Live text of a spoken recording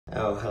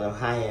Oh, hello,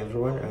 hi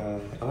everyone.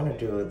 I want to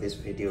do this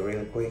video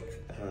real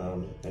quick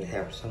and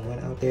help someone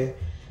out there.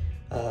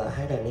 I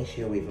had an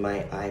issue with my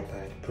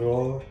iPad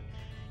Pro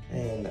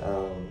and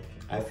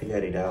I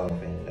figured it out,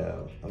 and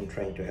I'm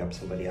trying to help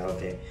somebody out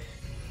there.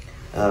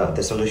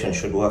 The solution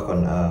should work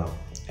on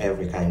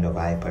every kind of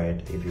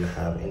iPad if you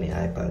have any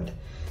iPad.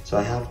 So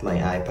I have my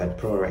iPad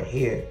Pro right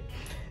here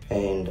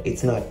and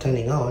it's not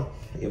turning on.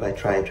 If I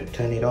try to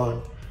turn it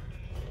on,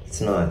 it's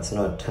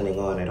not turning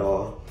on at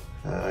all.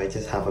 I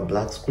just have a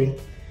black screen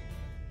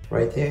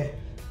right there.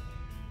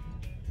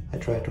 I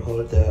try to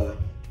hold the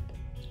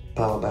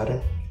power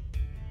button.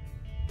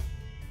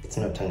 It's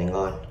not turning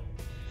on.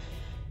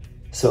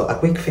 So a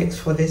quick fix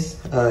for this,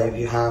 if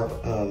you have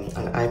an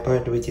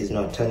iPad which is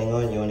not turning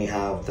on, you only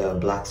have the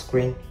black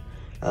screen.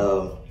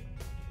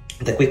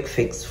 The quick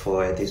fix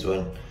for this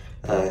one,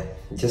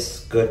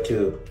 just go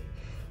to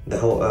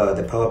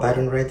the power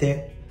button right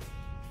there.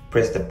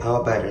 Press the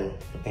power button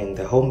and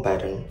the home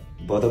button,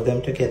 both of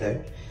them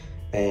together,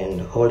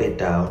 and hold it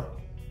down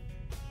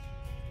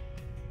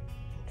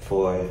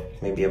for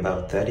maybe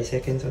about 30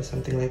 seconds or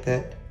something like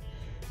that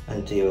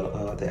until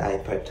the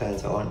iPad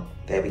turns on.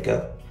 There we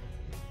go.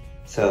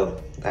 So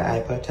the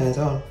iPad turns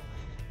on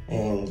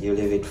and you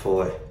leave it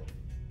for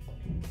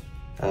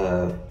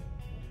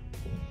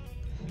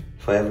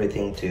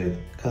everything to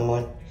come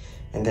on,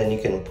 and then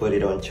you can put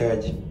it on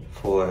charge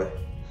for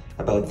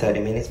about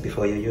 30 minutes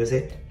before you use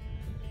it,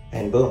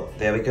 and boom,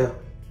 there we go.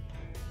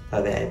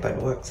 Now the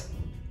iPad works.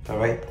 All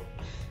right.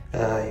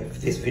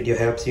 If this video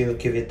helps you,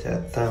 give it a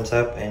thumbs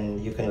up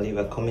and you can leave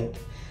a comment,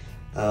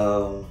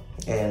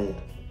 and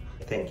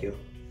thank you.